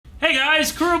Hey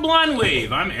guys, Crew Blind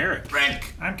Wave. I'm Eric.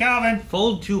 Rick. I'm Calvin.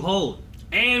 Fold to hold.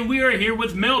 And we are here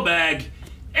with Mailbag.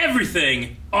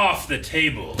 Everything off the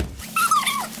table.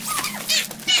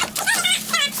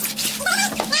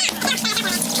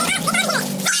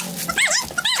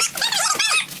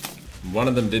 One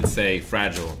of them did say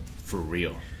fragile for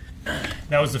real.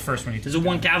 That was the first one you There's a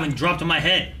one Calvin dropped on my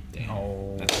head. Damn,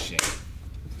 Oh. that's a shame.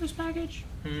 This package?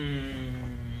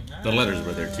 The letters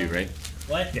were there too, right?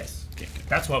 What? Yes. Okay,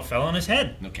 That's what fell on his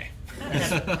head. good. Okay.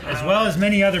 As well as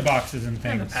many other boxes and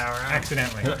things. the power out.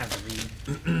 Accidentally.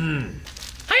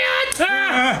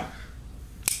 Ah!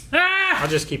 Ah! I'll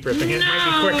just keep ripping it. It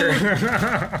might be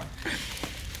quicker.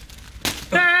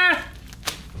 Ah!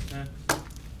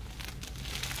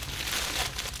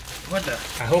 What the?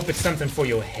 I hope it's something for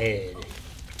your head.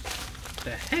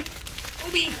 The heck?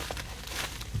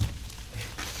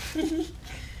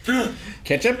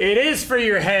 Ketchup? It is for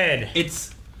your head.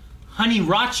 It's honey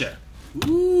racha,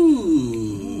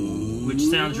 Ooh. which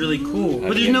sounds really cool.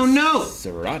 But there's no note.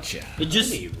 Sriracha. It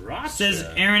just Honey racha. says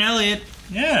Aaron Elliott,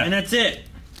 Yeah. and that's it.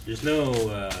 There's no,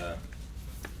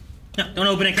 No, don't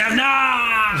open it, Calvin. No!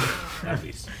 that'd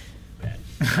be bad.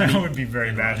 That would be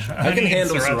very bad. I can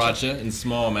handle sriracha in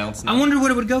small amounts now. I wonder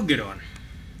what it would go good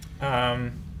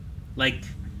on. Like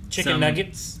Chicken some-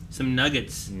 nuggets. Some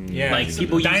nuggets. Yeah. Like some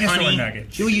people use dinosaur honey.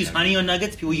 nuggets. People use honey on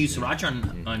nuggets. People use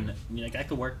sriracha on like that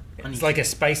could work. Honey, It's like a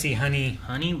spicy honey.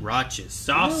 honey racha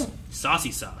sauce,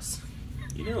 saucy sauce.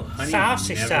 You know, honey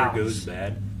Saucy never sauce. goes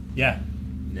bad. Yeah.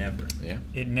 Never. Yeah.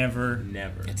 It never.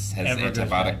 Never. It has Ever goes antibiotic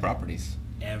bad. properties.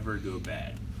 Ever go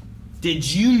bad. Did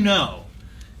you know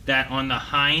that on the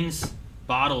Heinz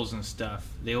bottles and stuff,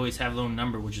 they always have a little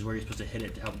number, which is where you're supposed to hit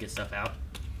it to help get stuff out?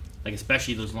 Like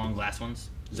especially those long glass ones.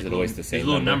 There's Is like it always the same There's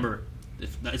a little number?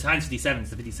 number. It's Heinz 57. It's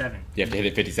the 57. You have to hit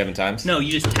it 57 times? No,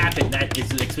 you just tap it. That is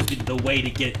like, supposed to be the way to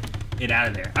get it out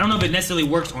of there. I don't know if it necessarily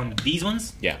works on these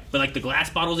ones. Yeah. But like the glass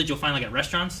bottles that you'll find like at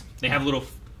restaurants, they have a little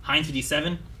Heinz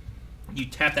 57. You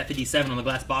tap that 57 on the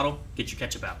glass bottle, get your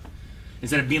ketchup out.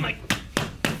 Instead of being like,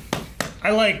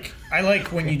 I like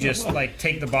when you just like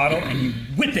take the bottle and you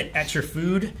whip it at your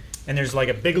food, and there's like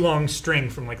a big long string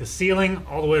from like the ceiling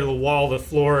all the way to the wall, the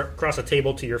floor, across a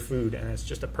table to your food, and it's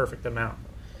just a perfect amount.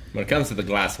 When it comes to the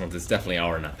glass ones, it's definitely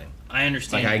all or nothing. I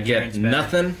understand. Like I your get parents better.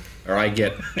 nothing or I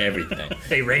get everything.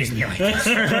 They raised me like this.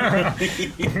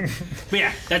 But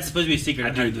yeah, that's supposed to be a secret. I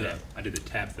of how to do do that. I did the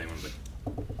tap thing, but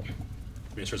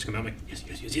when it starts to come out, I'm like, yes,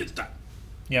 yes, yes, yes, stop.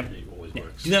 Yep. It always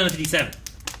works. Do that on the 57.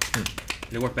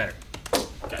 It'll work better.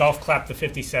 Golf clap the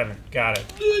 57. Got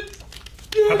it.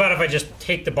 How about if I just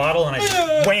take the bottle and I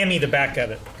just whammy the back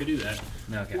of it? Could do that.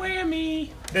 Okay. Whammy.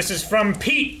 This is from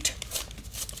Pete.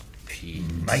 Pete.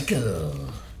 Michael.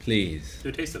 Please. Do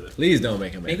a taste of it. Please don't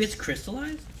make a mess. Maybe it's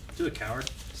crystallized? Do a coward.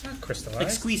 It's not crystallized.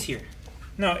 Like squeeze here.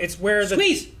 No, it's where the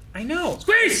Squeeze! I know.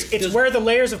 Squeeze! It's Feels- where the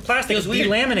layers of plastic is feels weird.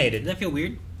 delaminated. Does that feel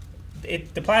weird?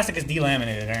 The plastic is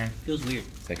delaminated, Aaron. Feels weird.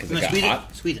 Is that 'cause No, it got squeeze hot?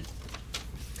 it. Squeeze it.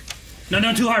 No,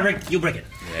 not too hard, Rick. You'll break it.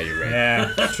 Yeah, you're right.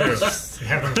 Yeah, true. You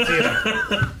have them feel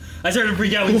it. I started to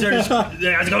freak out when you started.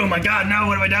 I was like, oh my god, no,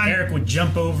 what have I done? Eric would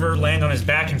jump over, land on his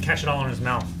back, and catch it all in his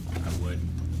mouth. I would.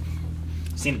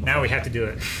 See, now we have to do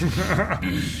it.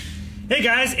 Hey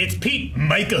guys, it's Pete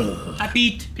Michael. Hi,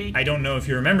 Pete. I don't know if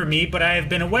you remember me, but I have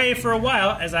been away for a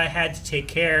while as I had to take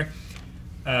care.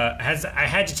 As I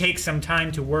had to take some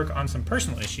time to work on some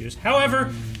personal issues.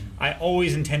 However, I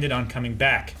always intended on coming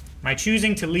back. My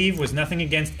choosing to leave was nothing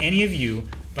against any of you,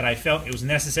 but I felt it was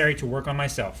necessary to work on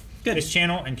myself. Good. This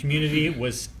channel and community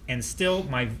was and still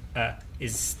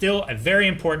is still very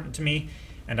important to me,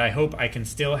 and I hope I can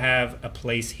still have a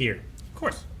place here. Of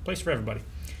course, place for everybody.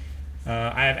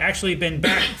 I have actually been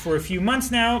back for a few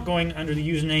months now, going under the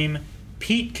username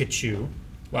Pikachu,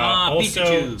 while also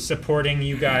Pikachu. supporting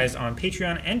you guys on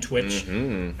Patreon and Twitch.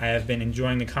 I have been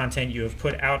enjoying the content you have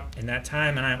put out in that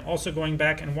time, and I'm also going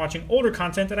back and watching older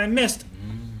content that I missed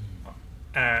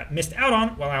out on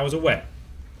while I was away.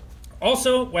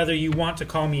 Also, whether you want to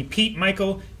call me Pete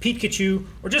Michael, Pete Kachu,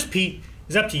 or just Pete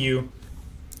is up to you.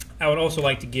 I would also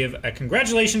like to give a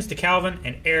congratulations to Calvin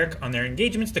and Eric on their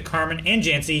engagements to Carmen and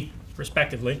Jancy,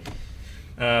 respectively,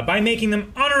 by making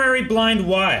them honorary blind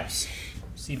wives.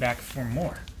 See back for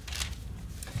more.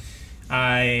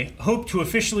 I hope to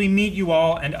officially meet you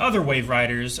all and other Wave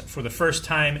Riders for the first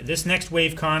time this next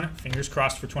WaveCon, fingers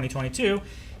crossed for 2022.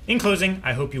 In closing,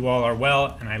 I hope you all are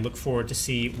well, and I look forward to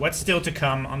see what's still to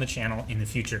come on the channel in the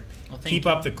future. Well, Keep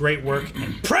up the great work,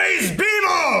 and praise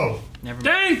Bevo! Never mind.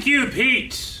 Thank you,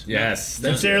 Pete. Yes.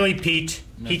 Sincerely, Pete,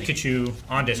 Nothing. Pete Kachu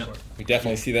on Discord. We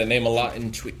definitely see that name a lot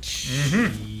in Twitch.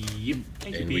 Yep.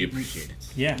 Thank you, And we Pete. appreciate it.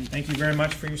 Yeah, thank you very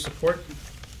much for your support.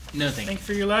 No thank Thank you. you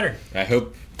for your letter. I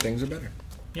hope things are better.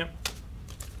 Yep.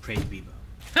 Praise Bebo.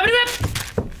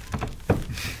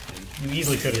 You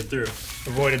easily could Get have through.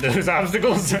 avoided those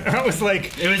obstacles. That was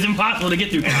like It was impossible to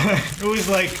get through. Calvin. it was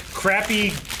like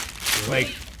crappy,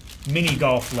 like mini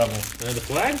golf level. The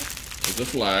flag? There's a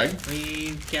flag.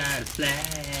 We've got a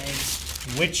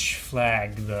flag. Which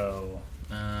flag though?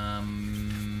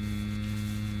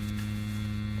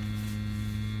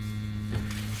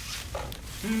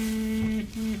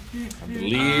 I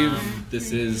believe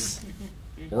this is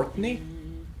Orkney.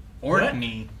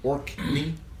 Orkney.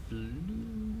 Orkney.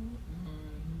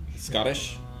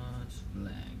 Scottish.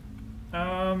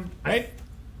 Flag.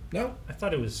 No. I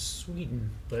thought it was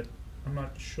Sweden, but I'm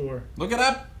not sure. Look it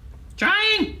up.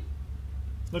 Trying.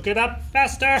 Look it up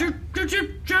faster.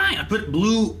 Trying. I put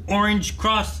blue, orange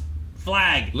cross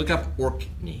flag. Look up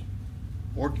Orkney.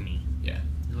 Orkney. Yeah.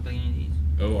 Does it look like any of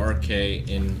these?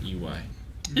 Orkney.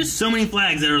 There's so many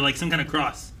flags that are like some kind of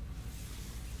cross.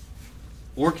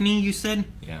 Orkney, you said?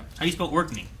 Yeah. How do you spell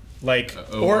Orkney? Like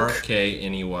orc.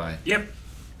 Orkney. Yep.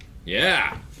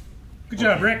 Yeah. Good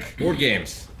job, Rick. Board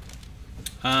games.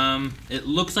 It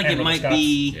looks like And it little might Scots.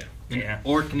 be Yeah. an Yeah.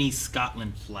 Orkney,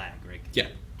 Scotland flag, Rick. Yeah.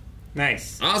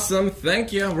 Nice. Awesome.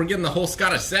 Thank you. We're getting the whole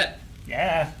Scottish set.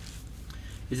 Yeah.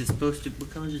 Is it supposed to?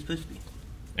 What color is it supposed to be?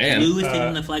 And Blue is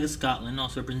taking the flag of Scotland.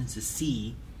 Also represents the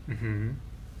sea. Mm-hmm.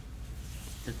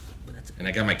 That's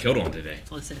I got my coat on today.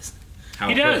 all it says. How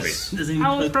He appropriate. does. Doesn't even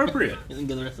How go- appropriate. Doesn't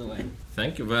go the rest of the way.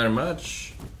 Thank you very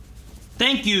much.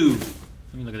 Thank you.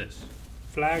 Let me look at this.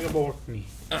 Flag of Orkney.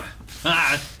 Ah.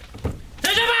 Ah!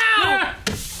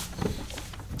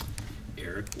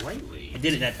 Eric Whiteley. I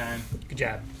did it that time. Good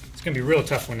job. It's gonna be real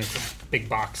tough when it's a big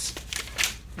box.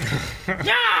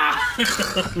 Yeah.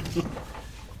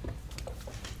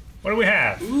 What do we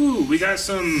have? Ooh, we got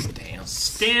some Damn.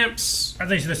 stamps. Are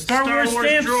these the Star Star Wars Wars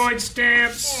stamps? droid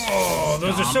stamps. Oh,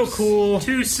 those are so cool.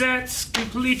 2 sets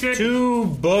completed. 2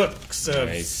 books of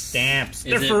Nice. stamps.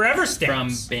 Is They're it forever From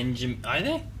stamps. Benjamin. Are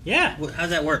they? Yeah. How's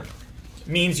that work?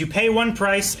 Means you pay one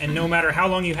price, and no matter how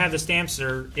long you have the stamps,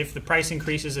 or if the price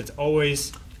increases, it's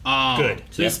always Oh, Good.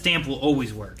 So this stamp will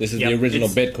always work. This is Yep. the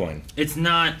original It's- Bitcoin. It's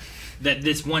not that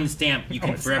this one stamp you can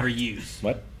it's forever not. use.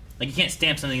 What? Like you can't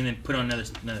stamp something and then put on another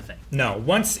thing. no.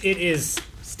 Once it is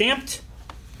stamped,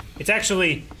 it's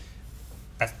actually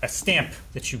a stamp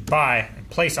that you buy and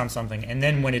place on something, and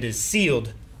then when it is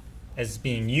sealed as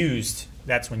being used,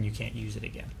 that's when you can't use it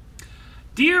again.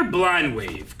 Dear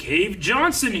Blindwave, Cave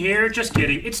Johnson here. Just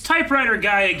kidding. It's Typewriter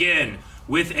Guy again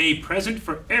with a present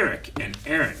for Eric and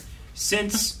Aaron.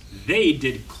 Since they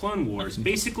did Clone Wars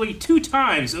basically 2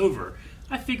 times over,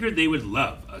 I figured they would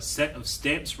love a set of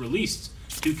stamps released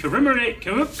to commemorate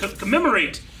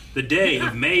the day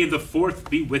of May the 4th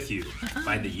be with you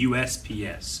by the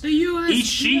USPS. The USPS. Each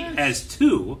sheet has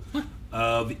 2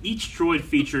 of each droid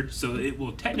featured, so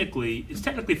it's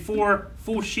technically 4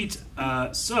 full sheets.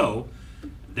 So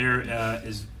there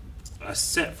is a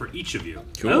set for each of you.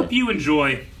 Cool. I hope you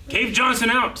enjoy. Cave Johnson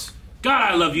out.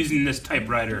 God, I love using this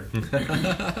typewriter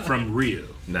from Rio.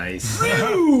 Nice.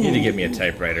 You need to get me a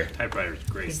typewriter. Typewriter's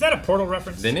great. Is that a Portal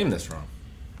reference? They named this wrong.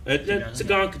 It's a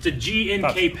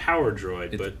GNK power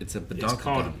droid, but It's a it's badonkadonk.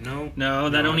 called No,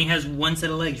 that only has one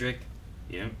set of legs, Rick.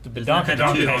 Yeah. The Does not have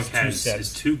Badonkadonk two. has Badonk 2 is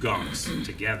sets. 2 gonks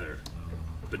together.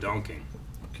 Badonking.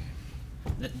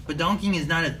 Badonking is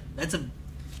not a. That's a.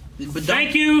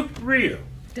 Thank you, Rio.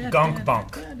 Gonk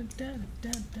bonk.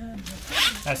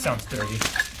 That sounds dirty.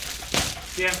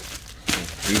 Yeah.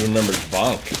 Who remembers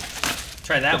Bonk,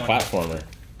 Try the that one. platformer,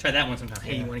 Try that one sometime.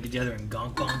 Hey, you want to get together and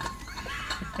gonk gonk?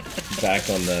 back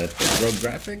on the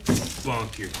TurboGrafx?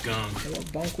 Bonk your gunk. Is that what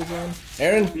Bonk was on?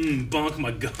 Aaron? Bonk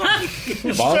my gunk.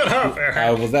 Bonk? up,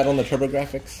 Aaron. Was that on the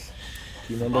TurboGrafx?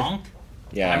 Do you remember? Bonk?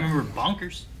 Yeah. I remember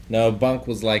bonkers. No, Bonk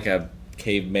was like a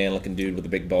caveman-looking dude with a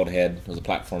big bald head. It was a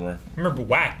platformer. I remember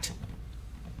Whacked.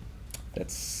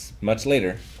 That's much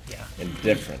later Yeah. and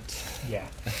different. Yeah.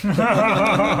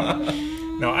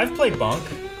 No, I've played Bonk.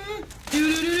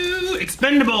 Doo-doo-doo.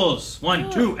 Expendables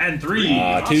 1, 2, and 3.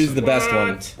 2's the best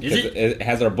one. Is 'cause it? It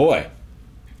has our boy,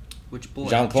 Which boy?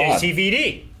 Jean-Claude.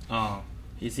 JCVD. Oh,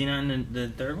 you seen on the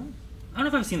third one? I don't know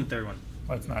if I've seen the third one.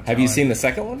 Well, it's not Have you telling. seen the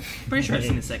second one? Pretty sure I've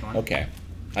seen the second one. Okay.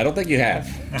 I don't think you have.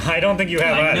 I don't think you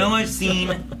have I either. know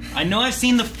I've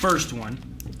seen the first one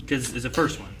because it's the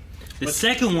first one. The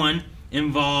second one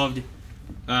involved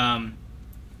them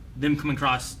coming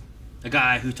across a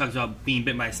guy who talks about being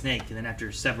bit by a snake, and then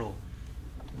after several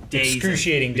days,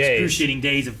 Excruciating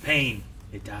days of pain,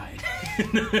 it died.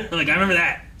 Like I remember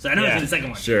that, so I know I've Yeah. seen the second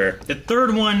one. Sure. The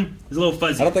third one is a little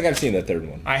fuzzy. I don't think I've seen the third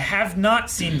one. I have not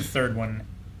seen the third one.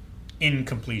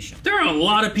 incompletion. There are a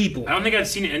lot of people. I don't think I've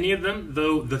seen any of them,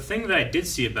 though the thing that I did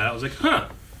see about it, I was like, huh,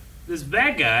 this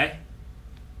bad guy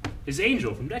is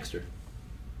Angel from Dexter.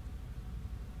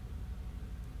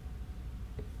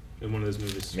 In one of those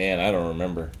movies. Man, I don't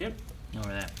remember. Yep. Over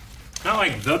that. Not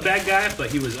like the bad guy, but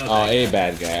he was a Oh, a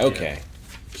bad guy. Okay.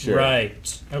 Sure.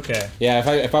 Right. Okay. Yeah,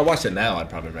 if I watched it now, I'd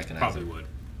probably recognize Probably it. would.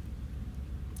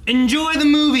 Enjoy the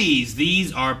movies.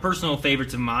 These are personal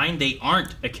favorites of mine. They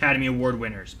aren't Academy Award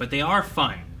winners, but they are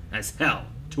fun as hell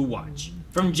to watch.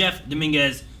 From Jeff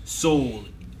Dominguez, Soul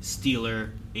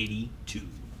Stealer 82.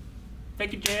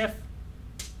 Thank you, Jeff.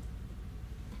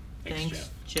 Thanks,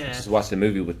 Just Jeff. watched a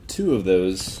movie with 2 of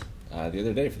those the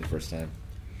other day for the first time.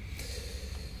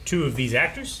 2 of these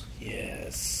actors?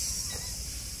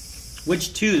 Yes.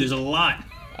 Which 2? There's a lot.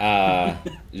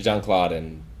 Jean-Claude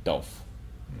and Dolph.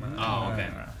 Oh, okay.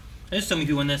 There's so many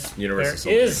people in this. Universal There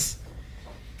Soldier. is.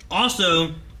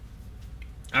 Also,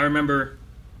 I remember.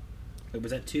 Wait,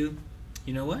 was that 2?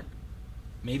 You know what?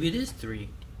 Maybe it is 3.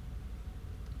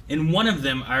 In one of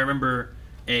them, I remember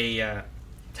a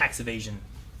tax evasion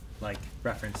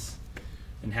reference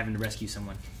and having to rescue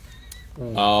someone.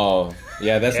 Oh,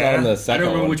 yeah, that's not in the I second don't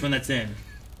remember one. which one that's in.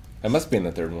 It must be in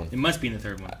the third one. It must be in the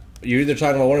third one. You're either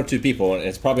talking about 1 or 2 people, and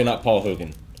it's probably not Paul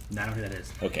Hogan. No, I don't know who that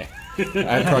is. Okay.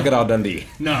 I'm Crocodile Dundee.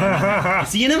 No.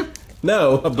 Is he in him?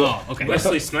 No. But, Oh, okay.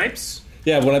 Wesley Snipes?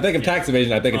 yeah, when I think of tax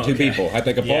evasion, I think of 2 Okay. people. I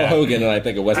think of Paul Yeah. Hogan, and I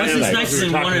think of Wesley Wesley Snipes. Snipes We is were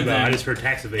in talking one of about, them. I just heard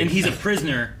tax evasion. And he's a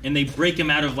prisoner, and they break him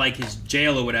out of his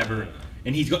jail or whatever,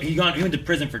 and he went to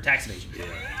prison for tax evasion,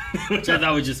 which I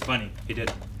thought was just funny He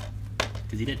did.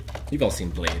 because he did. You've all seen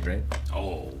Blade, right?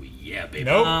 Oh, yeah, baby.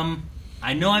 Nope.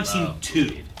 I know I've seen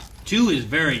 2. 2 is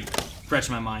very fresh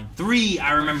in my mind. 3,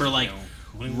 I remember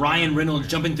Ryan Reynolds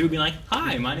jumping through, being like,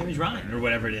 "Hi, my name is Ryan," or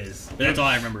whatever it is. But that's all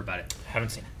I remember about it. Haven't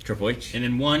seen it. Triple H. And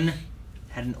then 1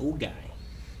 had an old guy.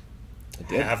 I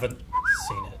did. Haven't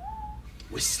seen it.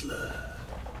 Whistler.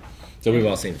 So we've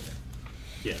all seen it.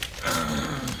 Yeah.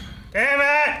 Damn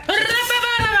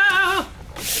it!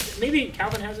 Maybe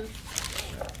Calvin hasn't.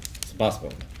 It's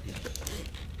possible.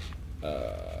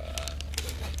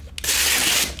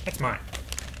 That's mine.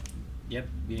 Yep,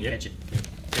 you didn't catch it.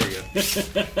 There you go.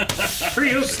 For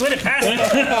you, slid it past me.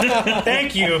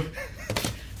 Thank you.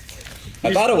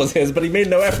 I thought it was his, but he made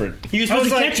no effort. He was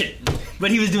supposed I to was catch it,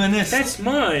 but he was doing this. That's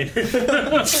mine.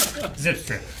 Zip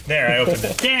strip. There, I opened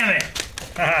it. Damn it!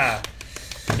 Haha.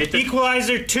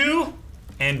 Equalizer 2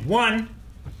 and 1.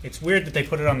 It's weird that they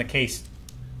put it on the case.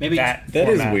 maybe That is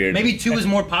format. weird. maybe 2 is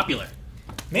more popular.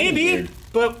 Maybe, Weird.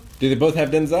 but Do they both have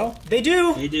Denzel? they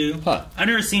do. They do. Huh. I've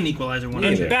never seen Equalizer 1 Me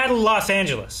or In 2. either. Battle Los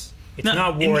Angeles. It's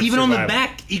not and war. even on the survival.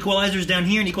 back, Equalizer's down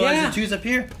here and Equalizer Yeah. 2's up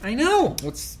here. I know.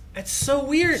 What's It's so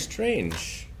weird.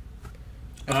 strange?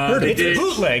 Heard It's a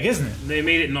bootleg, isn't it? They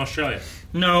made it in Australia.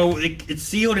 No, it's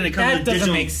sealed and it comes That with a doesn't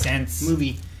digital make sense.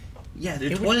 movie. Yeah,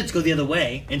 the toilets go the other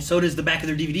way, and so does the back of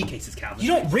their DVD cases, Calvin.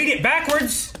 You don't read it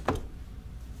backwards.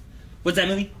 What's that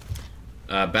movie?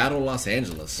 Battle Los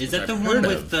Angeles. Is which that the I've one heard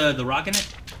with of. the Rock in it?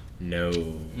 No.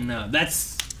 No,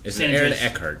 that's It's San Aaron Andreas.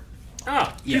 Eckhart.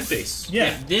 Ah, Yes. Two-Face.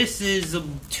 Yeah, this is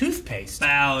Toothpaste.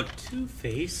 about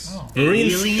Two-Face. Oh. Marine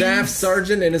aliens? Staff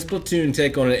Sergeant and his platoon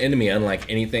take on an enemy unlike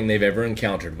anything they've ever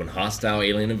encountered when hostile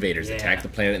alien invaders Yeah. attack the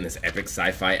planet in this epic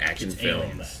sci-fi action It's film.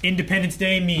 aliens. Independence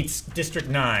Day meets District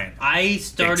 9. I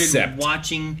started Except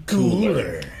watching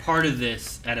Cooler. part of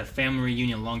this at a family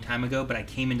reunion a long time ago, but I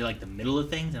came into the middle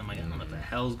of things, and I'm like, I don't know what the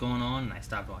hell's going on, and I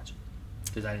stopped watching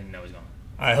because I didn't know what was going on.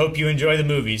 I hope you enjoy the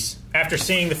movies. After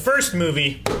seeing the first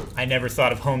movie, I never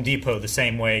thought of Home Depot the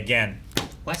same way again.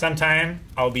 What? Sometime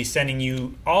I'll be sending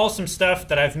you all some stuff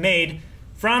that I've made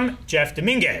from Jeff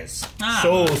Dominguez,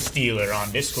 Soul Stealer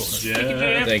on Discord.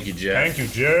 Thank you, Jeff. Thank you,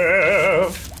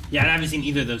 Jeff. Yeah, and I haven't seen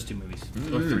either of those 2 movies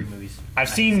or 3 movies. I've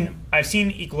seen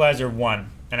Equalizer 1,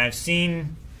 and I've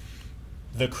seen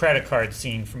the credit card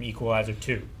scene from Equalizer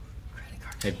 2.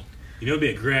 Hey, You know, it'd be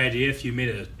a great idea if you made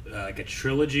a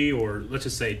trilogy, or let's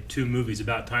just say 2 movies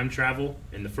about time travel,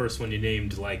 and the first one you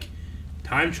named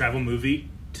Time Travel Movie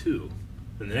 2.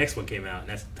 Then the next one came out, and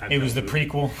that's Time It Travel was the Movie.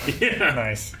 prequel. Yeah.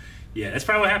 Nice. Yeah, that's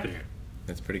probably what happened here.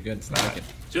 that's pretty good. I like it.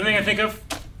 So the only thing I think of,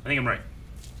 I think I'm right.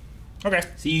 Okay.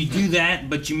 So you do that,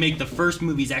 but you make the first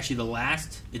movie actually the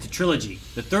last. It's a trilogy.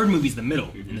 The third movie's the middle,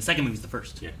 and the second movie's the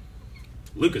first. Yeah.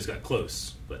 Lucas got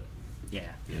close, but Yeah.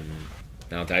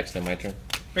 Now it's actually my turn.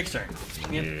 Rick's turn.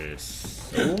 Yep.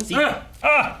 Yes. See? ah,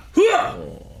 Ah!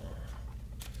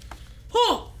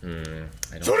 Oh. I don't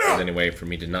think there's any way for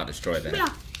me to not destroy that.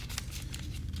 Oh.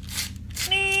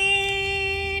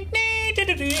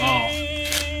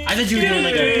 I thought you were doing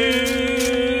I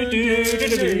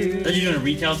thought you were doing a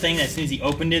retail thing that as soon as he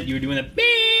opened it, you were doing the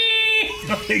beep.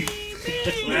 Okay.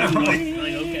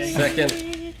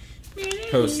 Second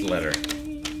post letter.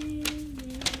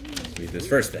 Read this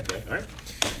first then. All right.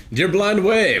 Dear Blind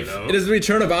Wave, Hello. it is the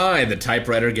return of I, the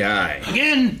typewriter guy.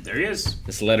 Again. There he is.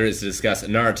 This letter is to discuss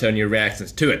Naruto and your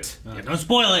reactions to it. Don't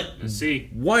spoil it. Let's see.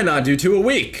 Why not do 2 a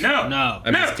week? No. No.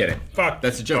 I'm No. just kidding. Fuck.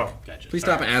 That's a joke. Oh, Gotcha. Please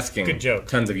stop asking Good joke.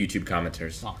 tons of YouTube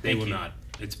commenters. Oh, They thank will you. not.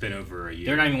 It's been over a year.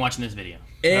 They're not even watching this video.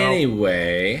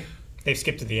 Anyway, They've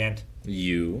skipped to the end.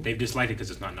 you They've disliked it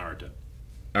because it's not Naruto.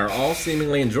 are all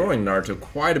seemingly enjoying Naruto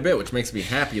quite a bit, which makes me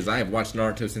happy as I have watched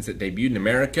Naruto since it debuted in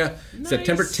America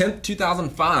September 10th,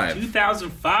 2005.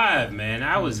 2005, man.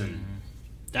 I was in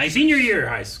senior year of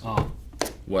high school. Oh,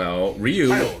 Well, How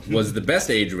Ryu old? was the best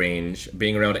age range,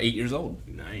 being around 8 years old.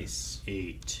 Nice.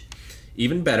 8.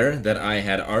 Even better that I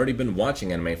had already been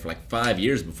watching anime for like 5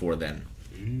 years before then.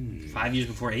 5 years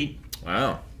before 8.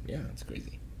 Wow. Yeah, that's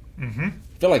crazy. I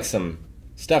feel like some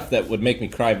stuff that would make me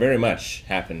cry very much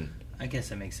happened I guess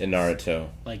that makes sense. in Naruto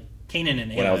Like Kanan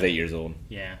and Ayla. when I was 8 years old.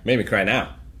 Yeah. Made me cry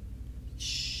now.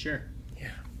 Sure. Yeah.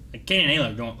 Like Kanan and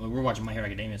Ayla don't. We're watching My Hero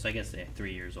Academia, so I guess they're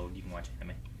 3 years old. You can watch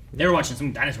anime. They were watching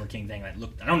some Dinosaur King thing that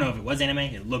looked. I don't know if it was anime.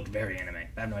 It looked very anime.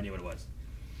 I have no idea what it was.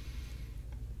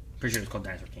 Pretty sure it was called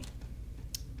Dinosaur King.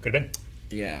 Could have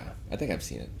been. Yeah, I think I've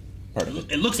seen it. Part of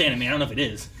it. It looks anime. I don't know if it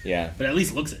is, Yeah. but at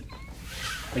least looks it.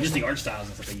 Like just the art styles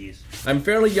and stuff they use. I'm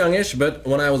fairly youngish, but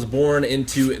when I was born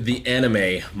into the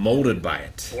anime, molded by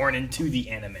it. Born into the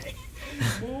anime.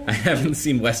 I haven't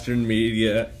seen Western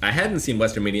media. I hadn't seen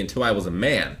Western media until I was a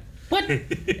man. What?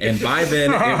 And by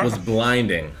then, it was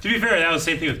blinding. To be fair, that was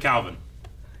the same thing with Calvin.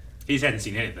 He just hadn't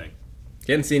seen anything.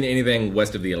 He hadn't seen anything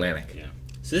west of the Atlantic. Yeah.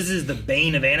 So this is the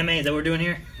bane of anime. Is that what we're doing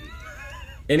here?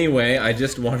 Anyway, I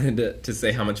just wanted to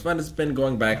say how much fun it's been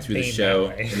going back through the Bane show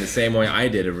that way. in the same way I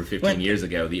did over 15 What? years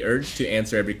ago. The urge to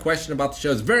answer every question about the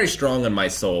show is very strong on my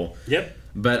soul, Yep.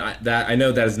 but I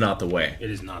know that is not the way. It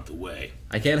is not the way.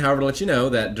 I can, however, let you know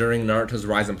that during Naruto's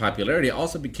rise in popularity, it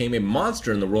also became a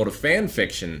monster in the world of fan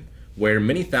fiction, where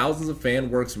many thousands of fan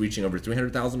works reaching over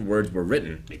 300,000 words were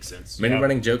written. Makes sense. Many Yep.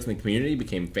 running jokes in the community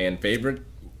became fan favorite.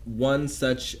 One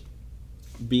such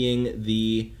being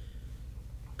the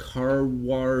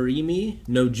Kawarimi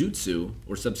no Jutsu,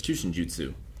 or substitution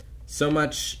jutsu. So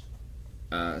much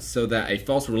so that a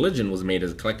false religion was made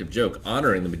as a collective joke,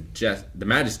 honoring the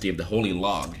majesty of the holy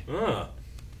log. Ah.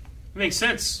 Makes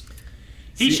sense.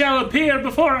 He shall appear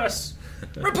before us.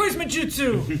 Replacement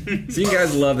jutsu! So you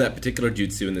guys love that particular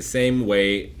jutsu in the same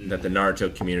way that the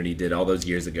Naruto community did all those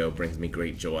years ago brings me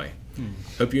great joy.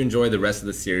 Hope you enjoy the rest of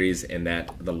the series and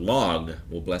that the log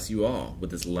will bless you all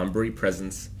with its lumbery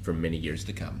presence for many years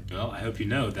to come. Well, I hope you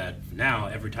know that now,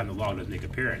 every time the law does make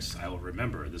appearance, I will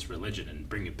remember this religion and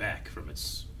bring it back from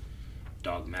its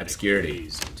dogmatic Obscurity.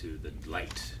 ways into the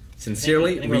light.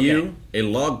 Sincerely, I think we're Ryu, okay. a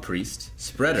log priest,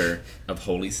 spreader of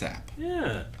holy sap.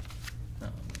 Yeah. Oh my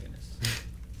goodness.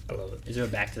 I love it. Is there a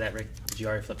back to that, Rick? Did you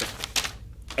already flip it?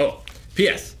 Oh,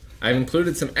 P.S. I've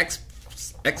included some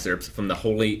excerpts from the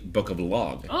Holy Book of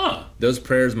Log. Ah. Those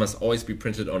prayers must always be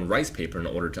printed on rice paper in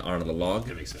order to honor the log.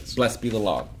 That makes sense. Blessed be the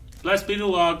log. Blessed be the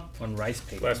log. On rice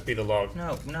paper. Blessed be the log.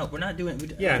 No, we're not doing.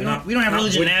 Yeah, we not- don't, we don't have not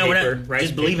religion wood now. We're paper, not rice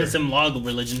just believe in paper. some log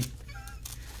religion.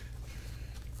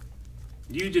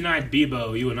 You denied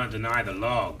Bebo, you will not deny the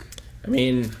log. I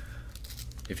mean,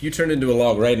 if you turned into a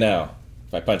log right now,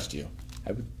 if I punched you,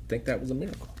 I would think that was a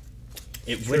miracle.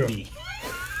 It True. would be.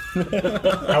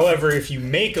 However, if you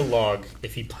make a log,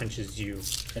 if he punches you,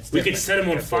 That's We different. could set him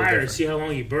on That's a little fire and different. see how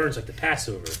long he burns, like the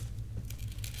Passover.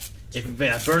 If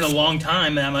I burn a long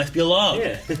time, that must be a log.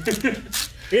 Yeah.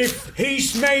 if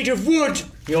he's made of wood,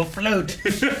 He'll float.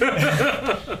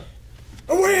 a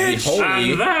The witch!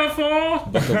 Holy and therefore.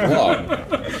 Book of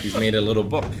Log. He's made a little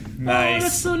book. Oh,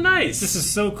 that's so nice. This is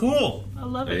so cool. I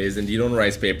love It it. is indeed on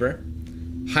rice paper.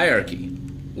 Hierarchy.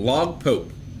 Log pope.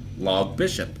 Log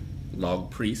bishop. Log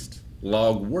priest.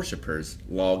 Log worshippers.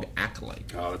 Log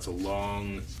acolyte. Oh, that's a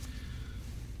long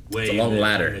way. It's a long in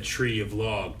ladder. in a tree of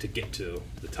log to get to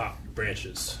the top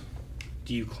branches.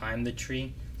 Do you climb the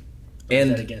tree? Or is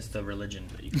that And against the religion?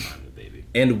 You climb the baby.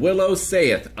 And Willow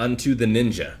saith unto the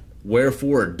ninja,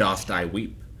 Wherefore dost I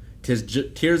weep? 'Tis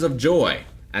tears of joy,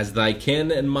 as thy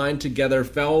kin and mine together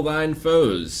fell thine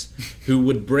foes, who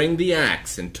would bring the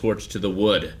axe and torch to the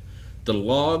wood. The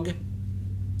log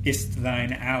Is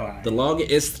thine ally.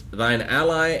 is thine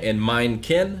ally, and mine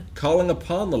kin. Calling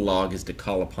upon the log is to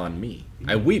call upon me.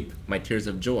 I weep my tears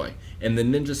of joy. And the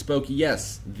ninja spoke,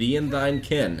 Yes, thee and thine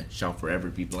kin shall forever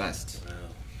be blessed.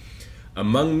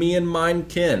 Among me and mine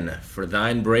kin, for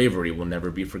thine bravery will never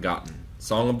be forgotten.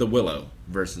 Song of the Willow,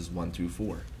 verses 1 through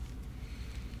 4.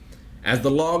 As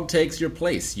the log takes your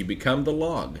place, you become the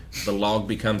log. The log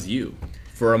becomes you.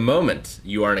 For a moment,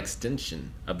 you are an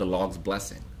extension of the log's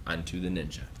blessing unto the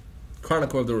ninja.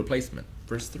 Chronicle of the Replacement,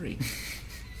 verse 3.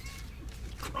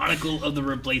 Chronicle of the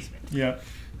Replacement. Yeah.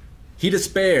 He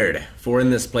despaired, for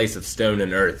in this place of stone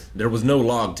and earth there was no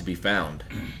log to be found.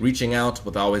 Reaching out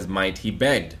with all his might, he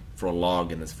begged for a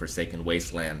log in this forsaken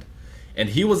wasteland. And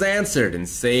he was answered and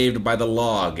saved by the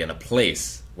log in a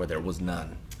place where there was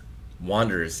none.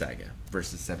 Wanderer's Saga,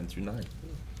 verses 7 through 9.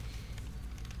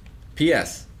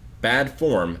 P.S. Bad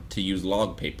form to use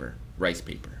log paper, rice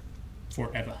paper.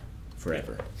 Forever.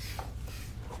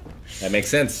 That makes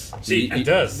sense. See, It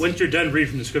does. Once you're done reading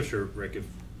from the scripture, Rick, if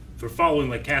for following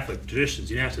like Catholic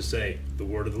traditions, you have to say the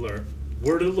word of the Lord.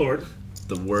 Word of the Lord.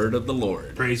 The word of the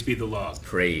Lord. Praise be the log.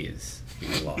 Praise be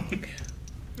the log.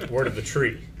 Word of the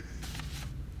tree.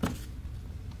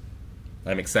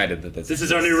 I'm excited that This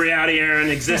is our new reality, Aaron.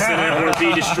 Exist in it or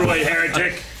be destroyed,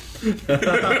 heretic.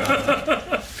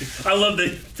 I love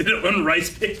they did it on rice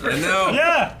paper. I know.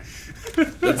 Yeah.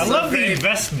 I love the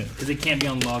investment. Because it can't be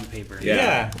on log paper.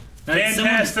 Yeah. Now,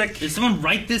 Fantastic. Did someone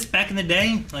write this back in the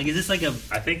day? Like, is this like a...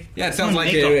 I think. Yeah, it sounds Someone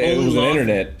like make a it whole was an log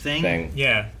internet thing? thing.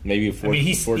 Yeah. Maybe I mean,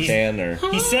 he's 4chan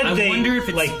or... He said I wonder if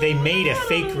it's- like they made a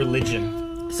fake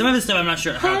religion. Some of this stuff I'm not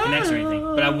sure how it connects or anything,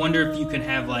 but I wonder if you can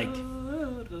have, like...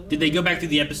 Did they go back through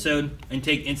the episode and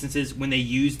take instances when they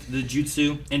used the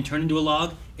jutsu and turned into a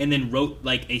log and then wrote,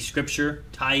 like, a scripture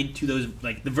tied to those...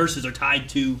 Like, the verses are tied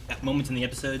to moments in the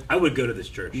episode? I would go to this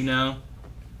church. You know?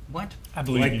 What? I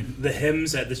believe you. Like, the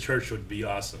hymns at this church would be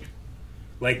awesome.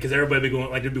 Like, because everybody would be going,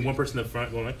 like, there'd be one person in the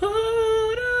front going, like,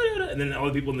 "Ah, da, da, da," and then all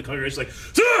the people in the congregation like,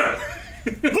 "Sir!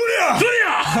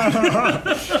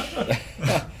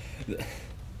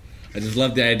 I just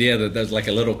love the idea that there's like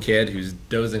a little kid who's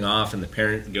dozing off and the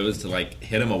parent goes to like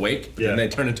hit him awake, but Yeah. then they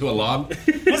turn into a log.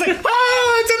 It's like,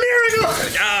 oh, it's a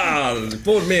miracle! Ah,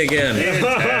 fooled me again.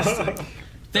 Fantastic.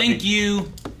 Thank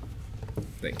you,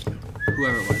 Thank you.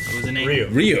 whoever it was. What was the name? Ryu.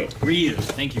 Ryu.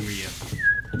 Thank you, Ryu.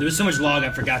 There was so much log, I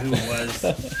forgot who it was.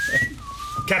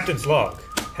 Captain's log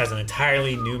has an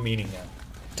entirely new meaning now.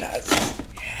 It's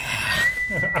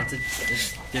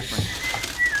different.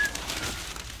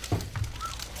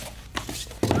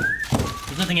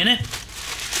 There's nothing in it?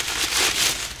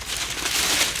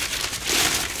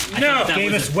 No! That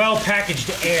Gave was us well-packaged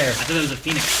air. I thought that was a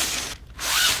phoenix.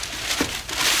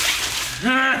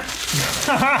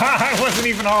 It wasn't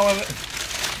even all of it.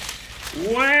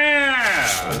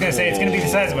 Wow! I was going to say, it's going to be the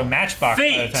size of a matchbox by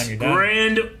the Fate, time you're done.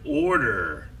 Grand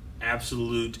Order,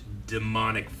 Absolute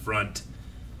Demonic Front,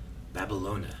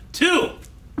 Babylonia 2!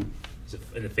 It's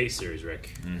in the Fate series,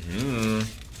 Rick.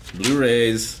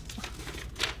 Blu-rays.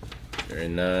 Very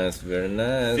nice, very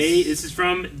nice. Fate, this is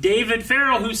from David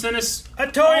Farrell, who sent us I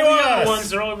all told the you other was. ones.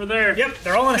 They're all over there. Yep,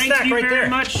 they're all in a Thank stack you right very there.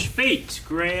 much, Fate,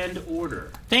 Grand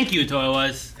Order. Thank you, Toy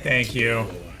Was. Thank you.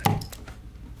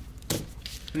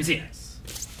 Let me see it.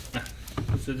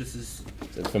 So this is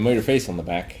It's a familiar face on the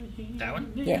back. that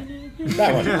one? Yeah,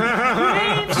 that one.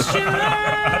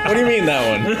 What do you mean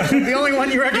that one? The only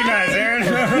one you recognize, Aaron. I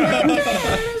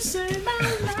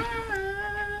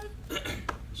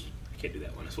can't do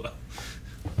that one as well.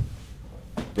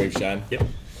 Brave Shine. Yep.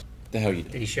 The hell you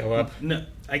did? Did he show up? No,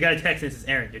 I got a text that says,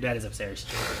 Aaron, your dad is upstairs.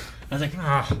 I was like,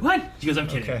 Ah, what? She goes, I'm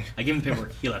kidding. Okay. I gave him the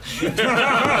paperwork. He left. good one.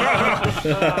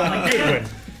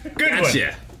 Good one.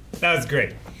 Gotcha. That was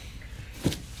great.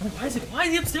 Why is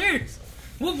he upstairs?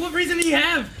 What reason do you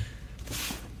have?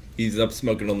 He's up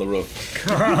smoking on the roof.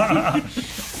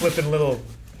 Flipping little.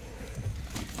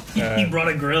 He brought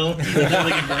a grill. He was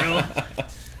like a grill.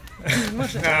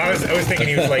 I was thinking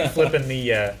he was like flipping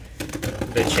the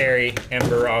cherry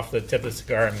ember off the tip of the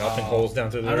cigar and melting holes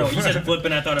down through the I don't know. roof. You said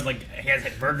flipping. I thought of like he has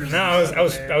like burgers. No, I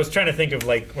was trying to think of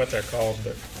like what they're called,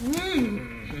 but.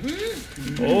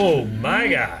 Oh my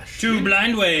gosh! To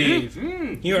Blind Wave.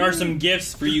 Here are some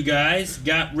gifts for you guys.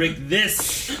 Got Rick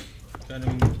this. Got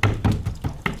him.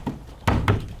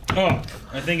 Oh,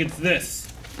 I think it's this.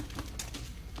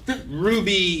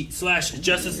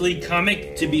 Ruby/Justice League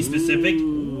comic, to be specific.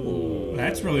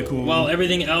 That's really cool. While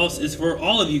everything else is for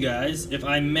all of you guys, if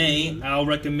I may, I'll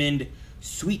recommend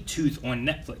Sweet Tooth on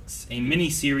Netflix, a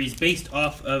mini-series based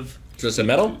off of Just a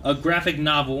medal? a graphic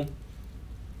novel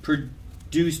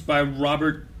produced by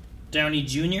Robert Downey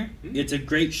Jr. It's a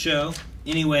great show.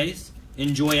 Anyways,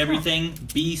 enjoy everything.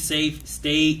 Be safe.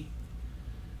 Stay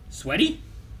sweaty.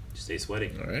 Stay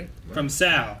sweaty. All right. From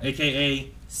Sal, a.k.a.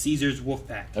 Caesar's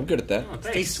Wolfpack. I'm good at that. Oh,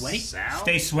 Stay thanks, sweaty. Sal.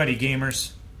 Stay sweaty,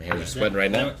 gamers. My hands are sweating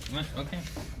right now. Okay.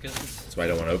 That's why I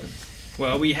don't want to open.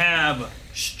 Well, we have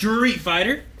Street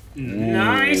Fighter.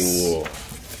 Nice. Ooh.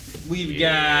 We've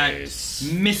got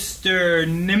Mr.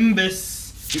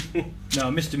 Nimbus.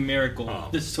 No, Mr. Miracle. Oh.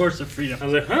 The source of freedom. I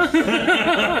was like, huh?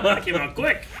 That came out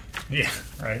quick. Yeah,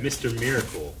 right. Mr.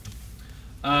 Miracle.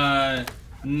 Namor?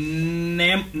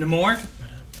 Namor?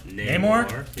 Yeah.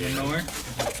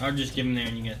 Namor? I'll just give him there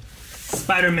and you get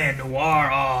Spider-Man Noir.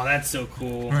 Oh, that's so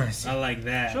cool. Nice. I like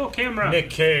that. Show camera. Nick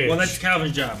Cage. Well, that's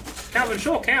Calvin's job. Calvin,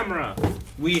 show camera.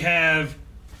 We have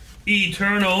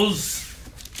Eternals.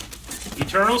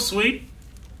 Eternal Sweet.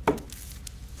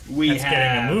 We That's have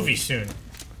getting a movie soon.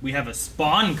 We have a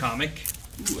Spawn comic.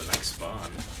 Ooh, I like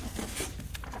Spawn.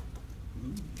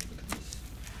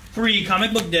 Free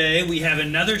comic book day. We have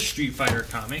another Street Fighter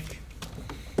comic.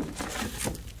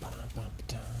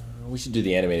 We should do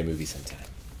the animated movie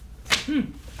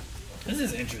sometime. This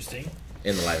is interesting.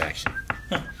 In the live action.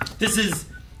 This is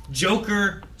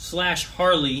Joker /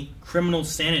 Harley Criminal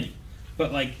Sanity.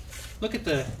 But like, look at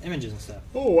the images and stuff.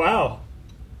 Oh, wow.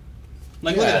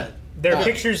 Like, look Yeah. at that. They're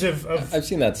pictures of I've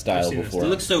seen that style seen this. before. It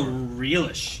looks so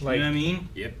realish. Like- you know what I mean?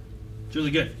 Yep. It's really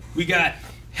good. We got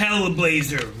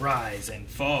Hellblazer Rise and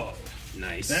Fall.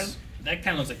 Nice. That kind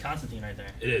of looks like Constantine right there.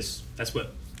 It is. That's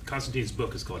what Constantine's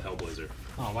book is called, Hellblazer.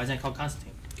 Oh, why isn't it called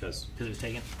Constantine? Because Because it was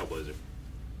taken? Hellblazer.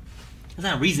 That's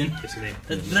not a reason. That's the name.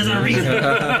 That's not a reason.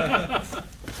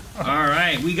 All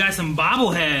right, we got some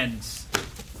bobbleheads.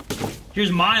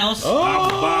 Here's Miles.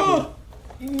 Bobble, bobble.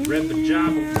 Ribba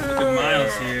jobble. Look at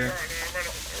Miles here.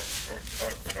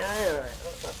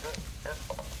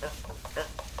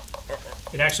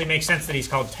 It actually makes sense that he's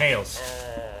called Tails.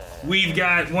 We've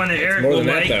got one that It's Eric more will than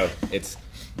that, like. though. It's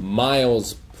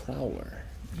Miles Prowler.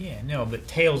 Yeah, no, but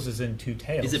Tails is in two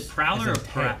tails. Is it Prowler or As in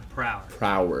tail. Prowler?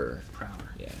 Prowler.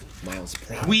 Prowler. Yeah, Miles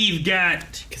Prowler. We've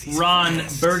got Ron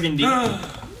Burgundy.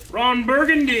 Ron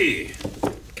Burgundy.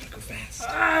 Gotta go fast.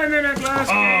 I'm in a glass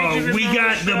cage. Oh, we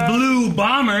got the Blue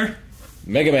Bomber.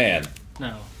 Mega Man.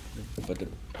 No. But the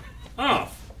Oh,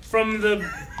 from the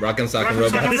Rockin' Sockin'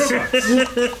 Rock'em Robots.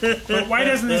 Sock'em Robots. But why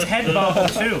doesn't his head bobble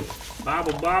too?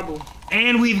 Bobble, bobble.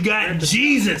 And we've got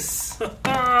Jesus.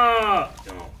 Ah!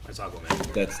 No, that's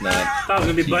Aquaman. That's not. I thought it was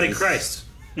going to be Buddy Jesus. Christ.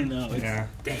 No, it's, Yeah.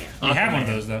 Damn. You have one of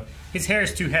those though. His hair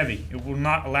is too heavy. It will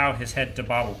not allow his head to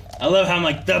bobble. I love how I'm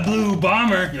like, the Blue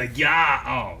Bomber. You're like, yeah.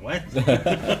 Oh, what?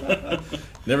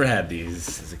 Never had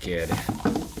these as a kid.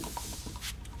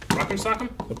 Rock'em Sock'em?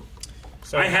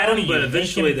 So I had how do them, you but make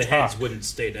eventually him the talk? heads wouldn't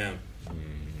stay down.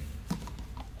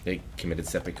 They committed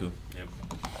seppuku.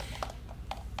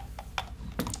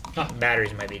 Yep.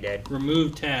 Batteries might be dead.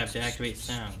 Remove tab to activate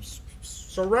sounds.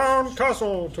 Surround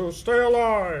castle to stay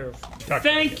alive.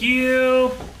 Thank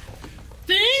you.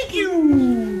 Thank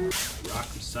you.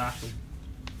 Rock'em Sock'em.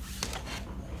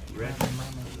 Red.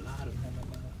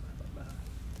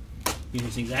 You know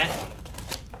who sings that?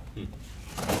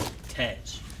 Tej.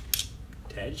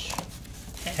 Tej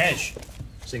Hedge.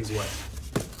 sings what?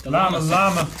 The Llama,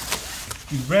 llama.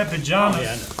 You red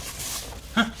pajamas.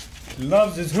 Oh, yeah, I know.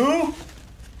 Loves his who?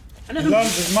 I know who.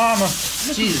 Loves his mama.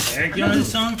 Jesus, Eric, you don't know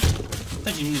this song?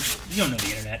 You don't know the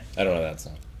internet. I don't know that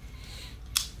song.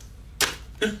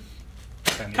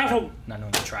 Careful. Not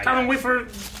knowing the try. Calvin, wait for.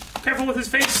 Careful with his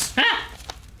face.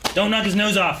 Don't knock his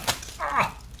nose off.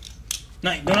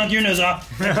 No, don't knock your nose off.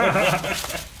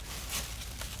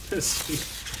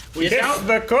 We Kiss out.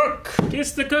 The cook.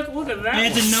 Kiss the cook. Look at that.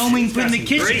 Man, it's a one. gnoming He's put in got the some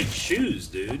kitchen. Great shoes,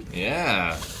 dude.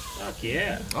 Yeah. Fuck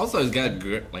yeah. Also, he's got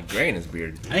like gray in his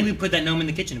beard. I think we put that gnome in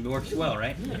the kitchen. It works well,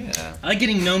 right? Yeah. I like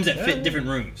getting gnomes that fit different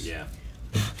rooms. Yeah.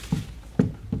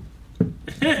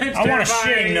 I want a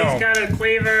shitting gnome. He's got a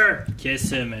quaver. Kiss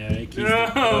him, Eric. He's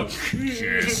No. Kiss me.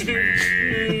 Kiss me.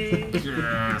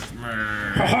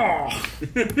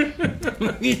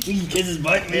 he kisses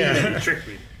butt. Yeah. Trick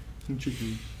me.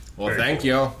 Well, thank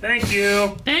you. Thank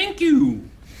you. Thank you.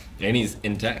 And he's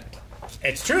intact.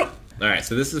 It's true. All right,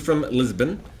 so this is from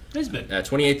Lisbon, Lisbon.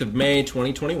 28th of May,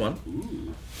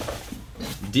 2021.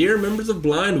 Dear members of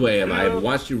Blind Wave, I have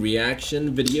watched your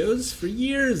reaction videos for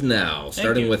years now,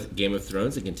 starting you. with Game of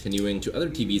Thrones and continuing to other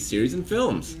TV series and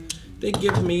films. They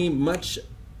give me much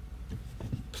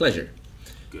pleasure.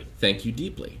 Good. Thank you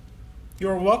deeply.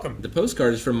 You're welcome. The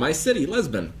postcard is from my city,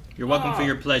 Lisbon. You're welcome for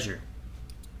your pleasure.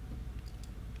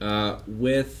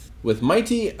 With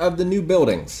Mighty of the New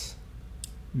Buildings.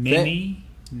 Mini?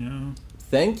 No.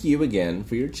 Thank you again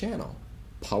for your channel.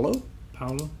 Paulo?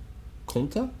 Paolo?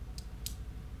 Conta?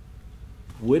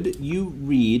 Would you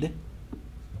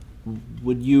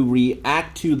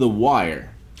react to The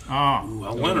Wire? Oh. Ooh,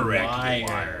 I want to react to The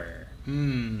Wire.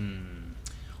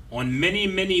 On many,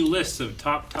 many lists of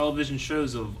top television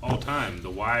shows of all time,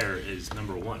 The Wire is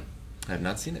number one. I have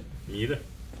not seen it. Me either. I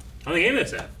don't think any of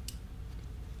us have.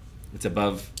 It's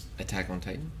above Attack on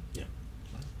Titan?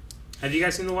 Have you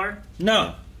guys seen The Wire?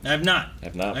 No, I have not.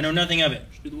 I've not. I know nothing of it.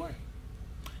 Should do The Wire.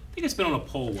 I think it's been on a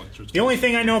poll once. Or The only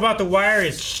thing I know about The Wire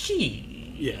is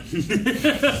she. Yeah.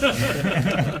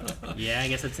 Yeah, I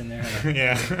guess that's in there.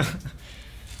 Yeah.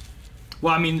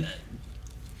 Well, I mean,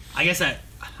 I guess I've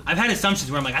had assumptions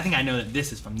where I'm like, I think I know that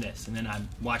this is from this, and then I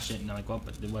watched it and I'm like, well,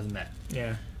 but it wasn't that.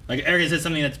 Yeah. Like Eric said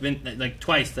something that's been like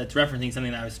twice that's referencing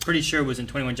something that I was pretty sure was in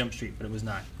 21 Jump Street, but it was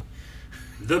not.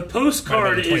 The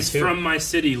postcard Might have been is 22. from my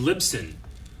city, Libsyn,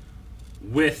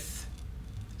 with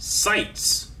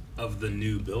sights of the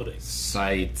new building.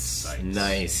 Sights.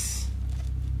 Nice.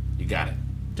 You got it.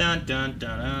 Dun dun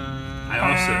dun dun. I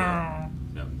also.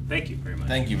 No, thank you very much.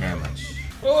 Thank you very much.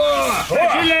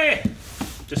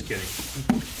 Just kidding.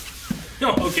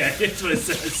 No, okay, that's what it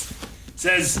says. It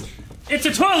says, it's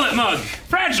a toilet mug!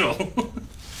 Fragile!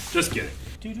 Just kidding.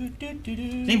 I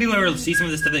think people ever see some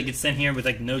of this stuff that gets sent here with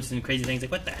like notes and crazy things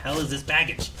like, what the hell is this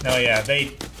package? No, yeah,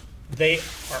 they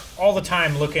are all the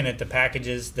time looking at the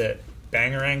packages that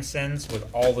Bangarang sends with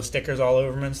all the stickers all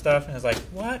over them and stuff, and it's like,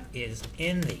 what is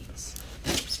in these?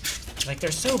 Like,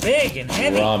 they're so big and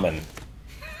heavy. Ramen.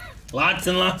 Lots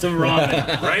and lots of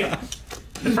ramen. Right?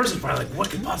 The person's probably like,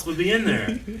 what could possibly be in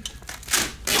there?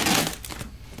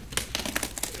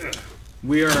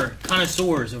 We are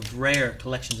connoisseurs of rare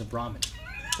collections of ramen.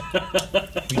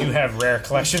 We do have rare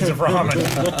collections of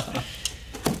ramen.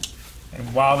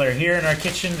 And while they're here in our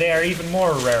kitchen, they are even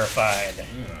more rarefied.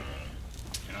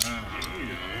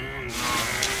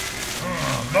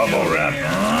 Bubble wrap.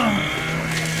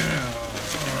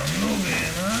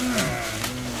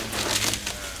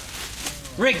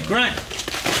 Rick, grunt.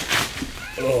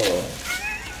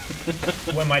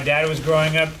 When my dad was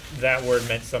growing up, that word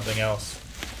meant something else.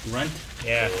 Grunt?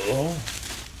 Yeah.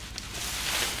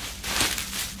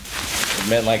 It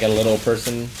meant like a little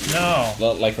person, No.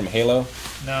 like from Halo.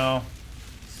 No.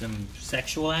 Some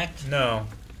sexual act? No.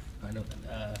 I don't.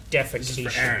 This is for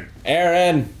Defecation. Aaron.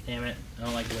 Aaron! Damn it! I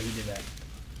don't like the way he did that.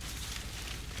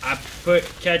 I put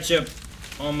ketchup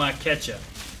on my ketchup.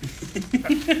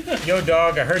 Yo,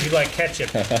 dog, I heard you like ketchup.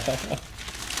 There's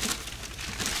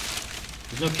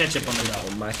no ketchup on the dog.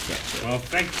 Oh, my ketchup. Well,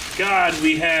 thank God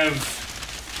we have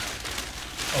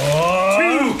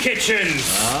Oh! 2 kitchens!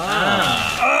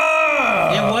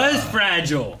 It was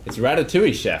fragile. It's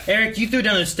Ratatouille, chef. Eric, you threw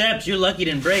down those steps. You're lucky it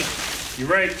didn't break. You're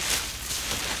right.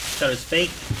 Thought it was fake.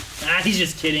 Ah, he's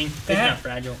just kidding. It's That- not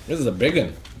fragile. This is a big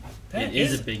one. That It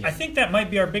is a big one. I think that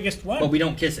might be our biggest one. But we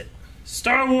don't kiss it.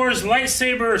 Star Wars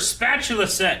lightsaber spatula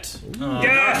set. Oh,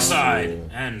 Dark side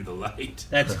and the light.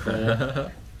 That's cool.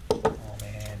 Oh,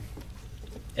 man.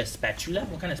 A spatula?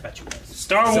 What kind of spatula?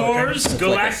 Star Silicone. Wars It's like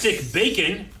Galactic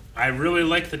Bacon. I really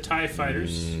like the TIE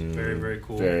fighters. Very, very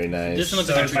cool. Very nice. This one looks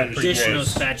So like it's a pretty traditional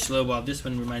gross. spatula, while this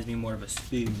one reminds me more of a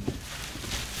spoon.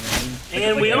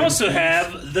 And we also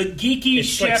have the Geeky It's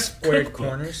Chef like squared Cookbook.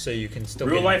 corners, so you can still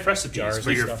Real get life recipes jars for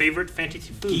and your stuff. favorite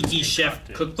fantasy foods. Geeky and Chef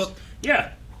cocktails. Cookbook?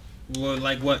 Yeah. Well,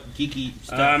 like what? Geeky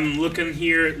stuff? I'm looking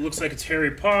here. It looks like it's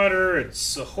Harry Potter.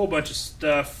 It's a whole bunch of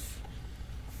stuff.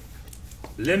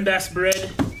 Limbas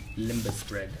bread. Limbus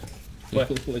bread. Look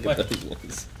What? at those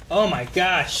ones. Oh my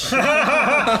gosh.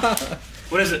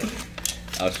 What is it?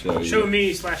 I'll show you. Show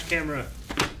me / camera.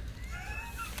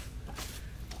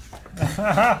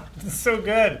 It's so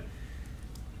good.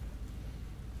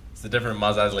 It's the different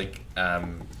Mazas, like,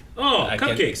 Oh, I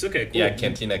can't- cupcakes. Okay, cool. yeah,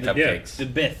 cantina cupcakes. The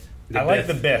Bith. I like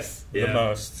the Biff Yeah. the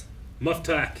most.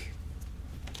 Mufftack.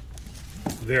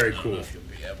 Very cool.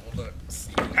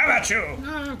 How about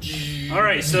you? All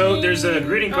right, so there's a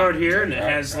greeting card here, and it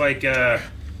has like a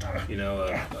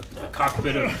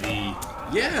cockpit of the.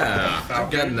 Yeah, I've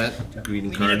gotten that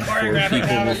greeting card a for choreographic people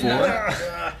album. before.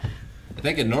 I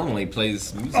think it normally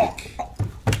plays music.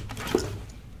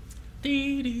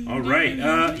 All right.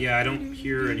 Yeah, I don't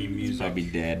hear any music. I'll be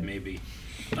dead. Maybe.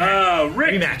 Rick,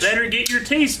 Rematch. better get your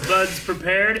taste buds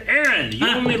prepared. Aaron, you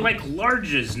only like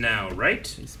larges now,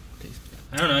 right?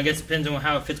 I don't know. I guess it depends on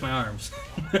how it fits my arms.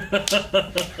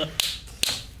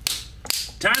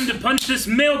 Time to punch this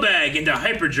mailbag into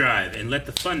hyperdrive and let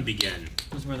the fun begin.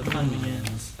 This is where the fun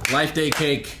begins. Life Day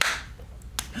cake.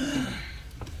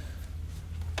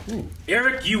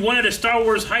 Eric, you wanted a Star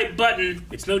Wars hype button.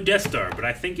 It's no Death Star, but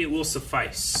I think it will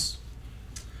suffice.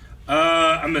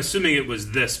 I'm assuming it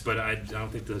was this, but I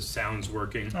don't think the sound's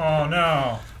working. Oh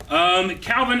no.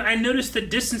 Calvin, I noticed the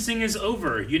distancing is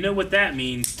over. You know what that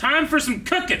means. Time for some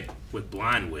cooking with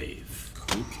Blind Wave.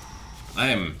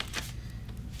 I'm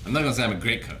not gonna say I'm a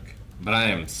great cook, but I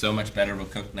am so much better of a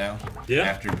cook now. Yeah?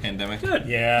 After the pandemic. Good.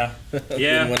 Yeah.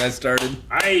 Yeah. Than when I started.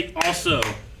 I also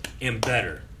am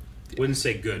better. Wouldn't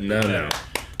say good. No, but no. better.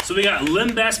 So we got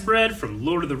Limbas bread from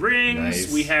Lord of the Rings.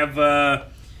 Nice. We have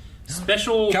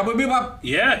special Cowboy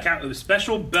Bebop.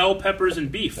 special bell peppers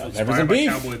and beef. Peppers Inspired and by beef.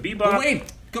 Cowboy Bebop. Oh, wait,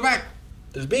 go back.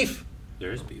 There's beef.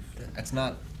 There is beef. That's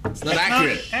not. It's Not not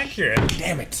accurate. accurate.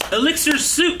 Damn it. Elixir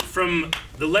soup from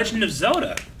The Legend of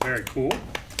Zelda. Very cool.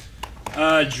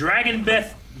 Dragon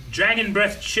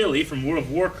Breath chili from World of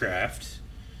Warcraft.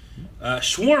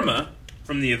 Shawarma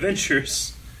from The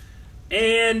Avengers.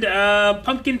 And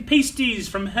pumpkin pasties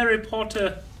from Harry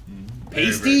Potter. Very, very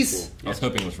Pasties? cool. I was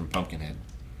hoping it was from Pumpkinhead.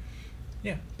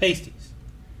 Yeah. Pasties.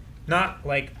 Not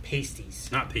like pasties.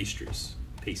 Not pastries.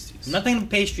 Pasties. I'm not thinking of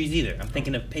pastries either. I'm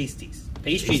thinking of pasties.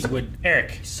 Pastries would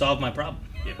Eric. solve my problem.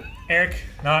 Yeah. Eric,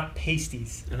 not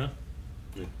pasties. Uh-huh.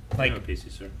 Like No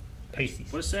pasties, sir.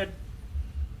 pasties. What is that?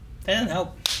 That doesn't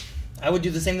help. I would do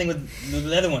the same thing with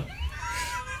the other one.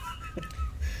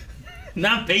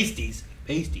 Not pasties.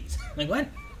 Pasties. Like what?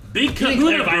 Big You didn't Kahuna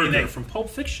clarify Burger anything. from Pulp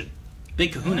Fiction.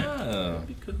 Big Kahuna. Oh.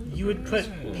 Big Kahuna You would Burger.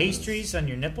 put pastries on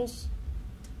your nipples?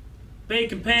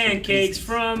 Bacon pancakes Pasties.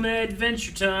 from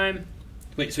Adventure Time.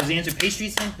 Wait, so is the answer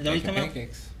pastries then? Is that what you come out?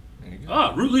 Pancakes. There you go.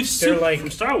 Ah, root leaf They're soup like-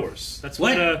 from Star Wars. That's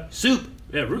What? what. Soup.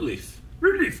 Yeah, root leaf.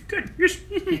 Root leaf. Good. Yes.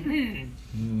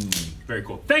 Very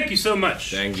cool. Thank you so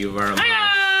much. Thank you very much.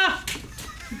 Ah!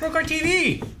 You broke our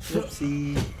TV!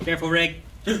 Whoopsie. Careful, Rick.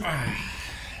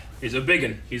 He's a big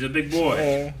one. He's a big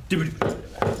boy.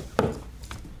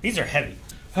 These are heavy.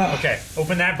 Okay,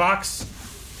 open that box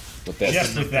With that.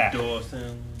 just with that. Door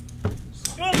sound.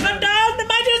 Come down to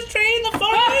my tree in the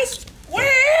forest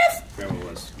with Grandma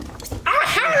was. a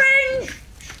herring!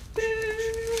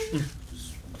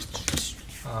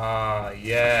 Ah,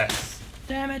 yes.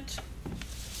 Damn it.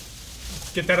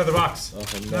 Get that other box. Oh,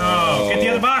 No, get the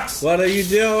other box. What are you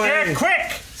doing? Eric,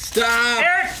 quick! Stop!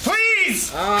 Eric,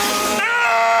 please! Oh, No!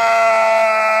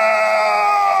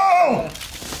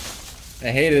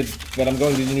 I hate it, but I'm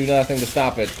going to do nothing to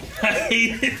stop it. I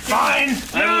hate it. Fine.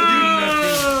 I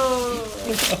will do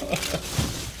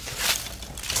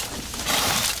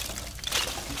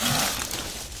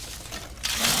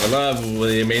I love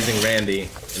the amazing Randy,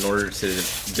 in order to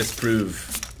disprove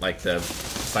like the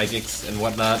psychics and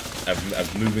whatnot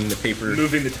of moving the paper,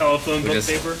 Moving the telephone book just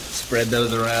paper. spread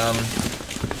those around,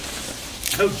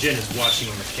 I hope Jen is watching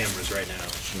on the cameras right now.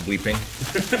 weeping.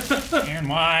 And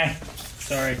why?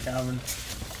 Sorry, Calvin.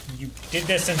 You did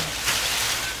this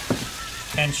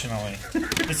intentionally.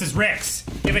 This is Rick's.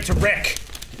 Give it to Rick.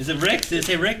 Is it Rick? Did it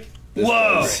say Rick?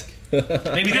 Whoa!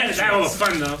 Maybe That that's was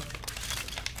fun though.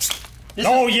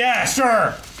 Oh yeah,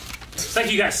 sure. It's like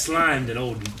you got slimed at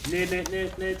old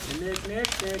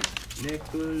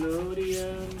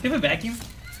Nickelodeon. Do you have a vacuum?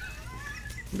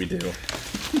 We do.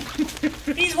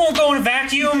 These won't go in a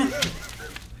vacuum.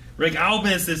 Rick, I'll open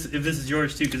this if this is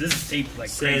yours too, because this is taped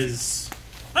like crazy. Says,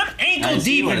 I'm ankle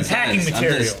deep in packing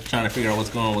material. I'm just trying to figure out what's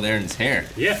going on with Aaron's hair.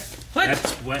 yeah. What?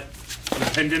 That's what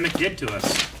the pandemic did to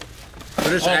us.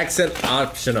 British accent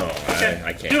optional. Okay,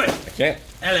 I can't. do it. I can't.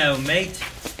 Hello, mate.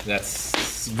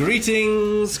 That's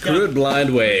greetings, crude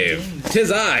blind wave.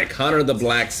 Tis I, Connor the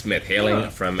blacksmith, hailing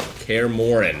from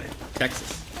Caremorin,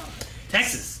 Texas.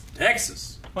 Texas.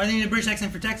 Texas. Why do you need a British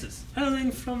accent for Texas?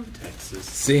 Hailing from Texas.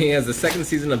 Seeing as the second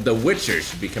season of The Witcher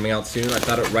should be coming out soon, I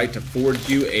thought it right to forge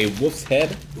you a wolf's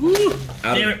head Ooh.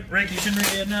 out Damn of it, Rick, you shouldn't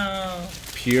read it. No.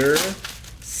 pure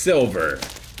silver,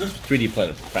 3D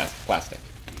plastic.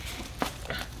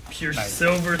 Pure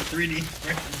silver 3D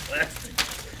plastic.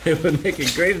 It would make a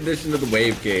great addition to the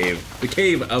Wave Cave, the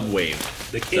Cave of Wave.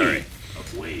 The cave Sorry.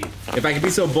 of Wave. If I could be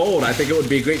so bold, I think it would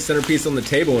be a great centerpiece on the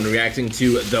table when reacting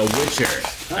to The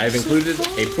Witcher. I have included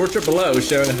a portrait below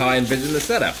showing how I envision the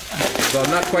setup, so I'm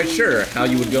not quite sure how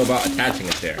you would go about attaching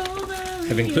it there.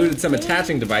 I've included some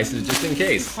attaching devices just in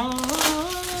case,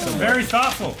 Very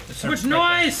thoughtful. So much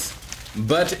noise.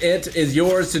 but it is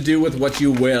yours to do with what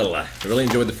you will. I really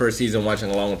enjoyed the first season watching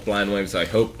along with Blind Wave, so I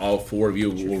hope all four of you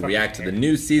will react to the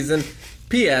new season.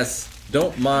 P.S.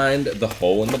 Don't mind the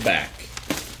hole in the back.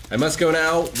 I must go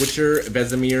now. Witcher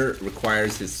Vesemir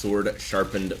requires his sword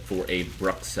sharpened for a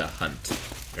Bruxa hunt.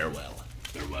 Farewell.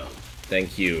 Farewell.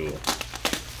 Thank you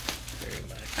very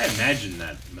much. I imagine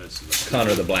that most of us.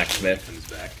 Connor the blacksmith. comes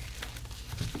back.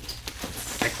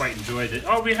 I quite enjoyed it.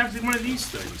 Oh, we have one of these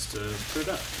things to put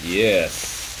up.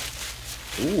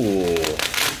 Yes. Ooh.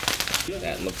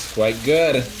 That looks quite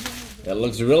good. That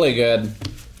looks really good.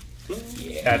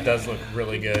 That does look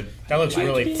really good. That looks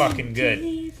really fucking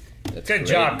good. That's Good great.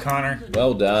 job, Connor.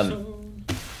 Well done.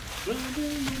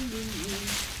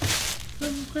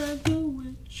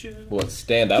 What,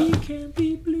 stand up?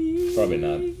 Probably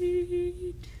not.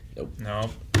 Nope. No.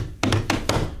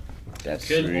 That's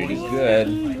Good. really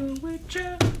good.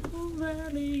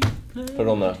 Put it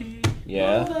on the.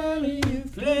 Yeah.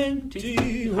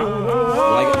 Plenty.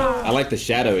 I like the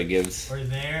shadow it gives. We're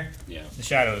there. Yeah. The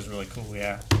shadow is really cool,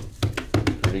 yeah.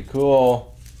 Pretty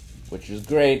cool. Which is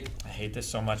great. I hate this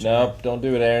so much. Nope, don't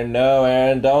do it, Aaron. No,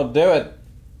 Aaron, don't do it.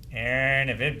 Aaron,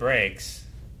 if it breaks.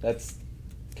 That's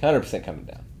 100% coming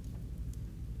down.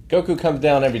 Goku comes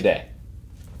down every day.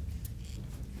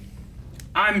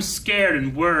 I'm scared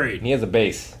and worried. And he has a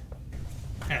base.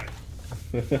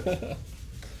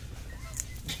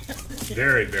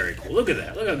 Very, very cool. Look at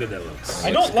that. Look how good that looks.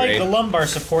 I don't like great. the lumbar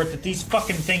support that these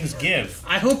fucking things give.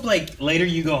 I hope like later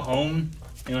you go home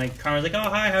and like Karma's like, oh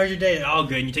hi, how's your day? All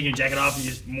good. And you take your jacket off and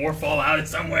just more fall out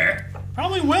somewhere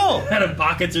Probably will. out of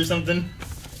pockets or something.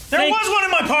 There was one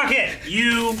in my pocket!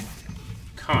 You,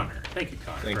 Connor. Thank you,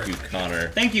 Connor. Thank you, Connor.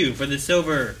 Thank you for the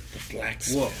silver. Black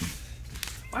Wolf.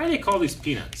 Why do they call these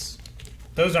peanuts?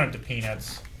 Those aren't the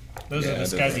peanuts. Those are the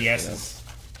those Scuzzy are S's.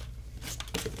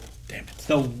 Damn it.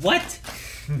 The what?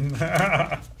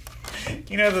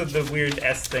 You know the weird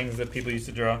S things that people used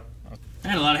to draw? I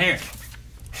had a lot of hair.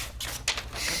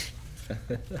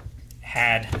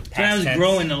 Had. When I was past tense.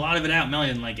 growing a lot of it out, Melly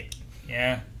didn't like it.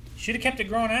 Yeah. Should have kept it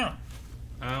growing out.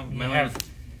 Oh, You Melly. have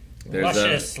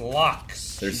luscious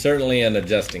locks. There's certainly an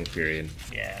adjusting period.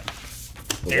 Yeah.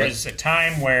 But There's a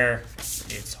time where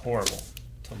it's horrible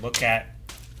to look at,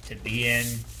 to be in,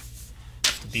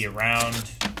 to be around,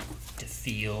 to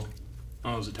feel.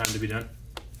 Oh, is it time to be done?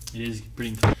 It is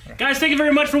pretty. Guys, thank you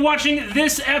very much for watching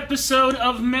this episode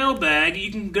of Mailbag. You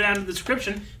can go down to the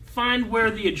description, find where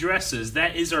the address is.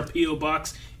 That is our P.O.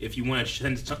 box. If you want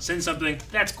to send something,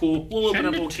 that's cool. We'll open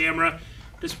up a camera.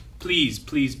 Just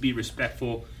please be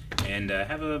respectful and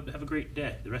have a great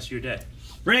day, the rest of your day.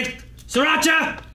 Rick! Sriracha!